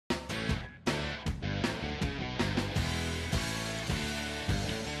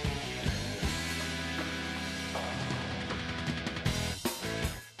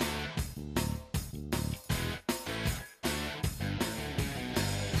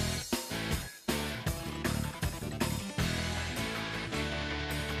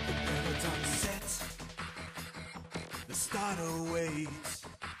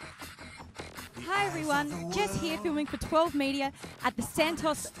Hi everyone, Jess here filming for 12 Media at the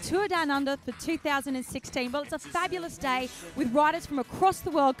Santos Tour Down Under for 2016. Well, it's a fabulous day with riders from across the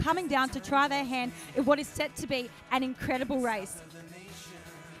world coming down to try their hand in what is set to be an incredible race.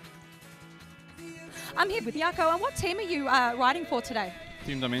 I'm here with Jaco, and what team are you riding for today?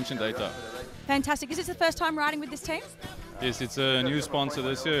 Team Dimension Data. Fantastic. Is this the first time riding with this team? Yes, it's a new sponsor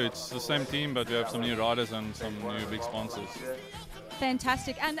this year. It's the same team, but we have some new riders and some new big sponsors.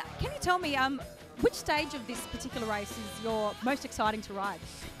 Fantastic. And can you tell me which stage of this particular race is your most exciting to ride?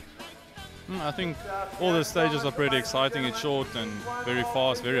 I think all the stages are pretty exciting. It's short and very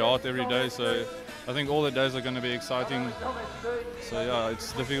fast, very hard every day. So I think all the days are going to be exciting. So yeah,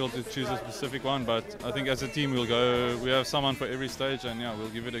 it's difficult to choose a specific one, but I think as a team we have someone for every stage, and yeah, we'll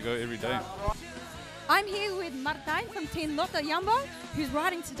give it a go every day. I'm here with Martijn from Team Lotte Jumbo, who's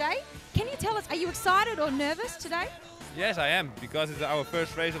riding today. Can you tell us, are you excited or nervous today? Yes, I am, because it's our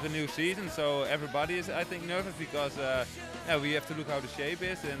first race of the new season, so everybody is, I think, nervous because yeah, we have to look how the shape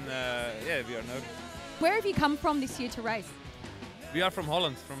is, and yeah, we are nervous. Where have you come from this year to race? We are from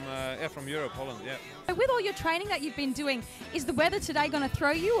Holland, from Europe, Holland, yeah. With all your training that you've been doing, is the weather today going to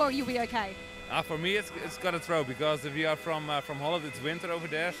throw you, or you'll be okay? For me, it's got to throw, because if we are from Holland, it's winter over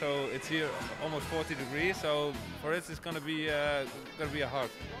there, so it's here almost 40 degrees. So for us, it's going to be hard.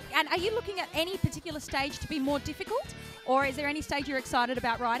 And are you looking at any particular stage to be more difficult, or is there any stage you're excited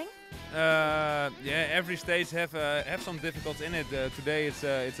about riding? Yeah, every stage have some difficulties in it. Today it's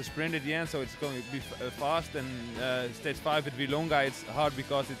a sprint at the end, so it's going to be fast, and stage 5 will be longer. It's hard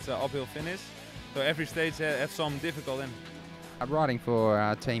because it's an uphill finish. So every stage has some difficulty in. I'm riding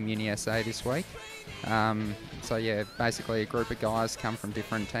for Team UniSA this week. So yeah, basically a group of guys come from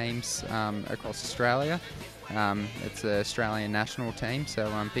different teams across Australia. It's an Australian national team,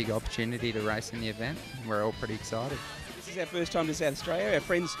 so big opportunity to race in the event. We're all pretty excited. This is our first time to South Australia. Our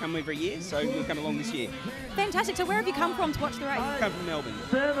friends come every year, so we'll come along this year. Fantastic. So where have you come from to watch the race? We come from Melbourne.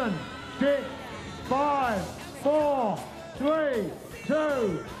 7, 6, 5, 4, 3, 2,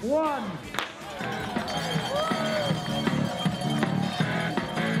 1.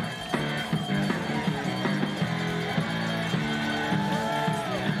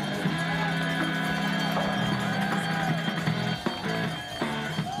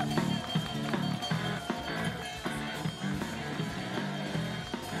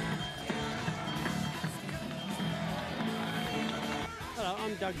 Hello,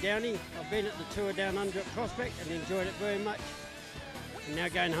 I'm Doug Downey. I've been at the Tour Down Under at Prospect and enjoyed it very much. I'm now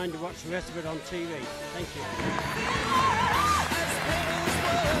going home to watch the rest of it on TV. Thank you.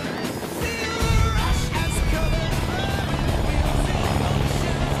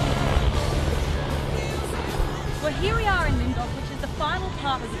 Well, here we are in Lyndoch, which is the final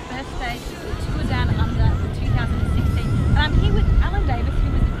part of the first stage of the Tour Down Under for 2016. And I'm here with Alan Davis,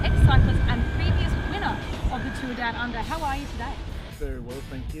 who is an ex-cyclist and previous winner of the Tour Down Under. How are you today? Very well,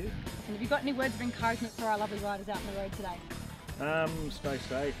 thank you. And have you got any words of encouragement for our lovely riders out on the road today? Stay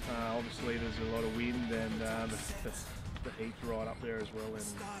safe. Obviously there's a lot of wind, and the heat's right up there as well, and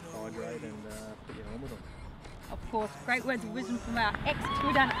hydrate and put your helmet on. Of course, great words of wisdom from our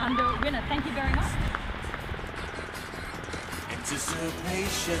ex-Tour Down Under winner. Thank you very much.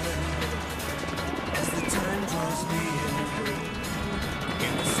 Anticipation as the time draws near.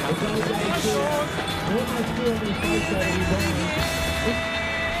 In the south of the nation.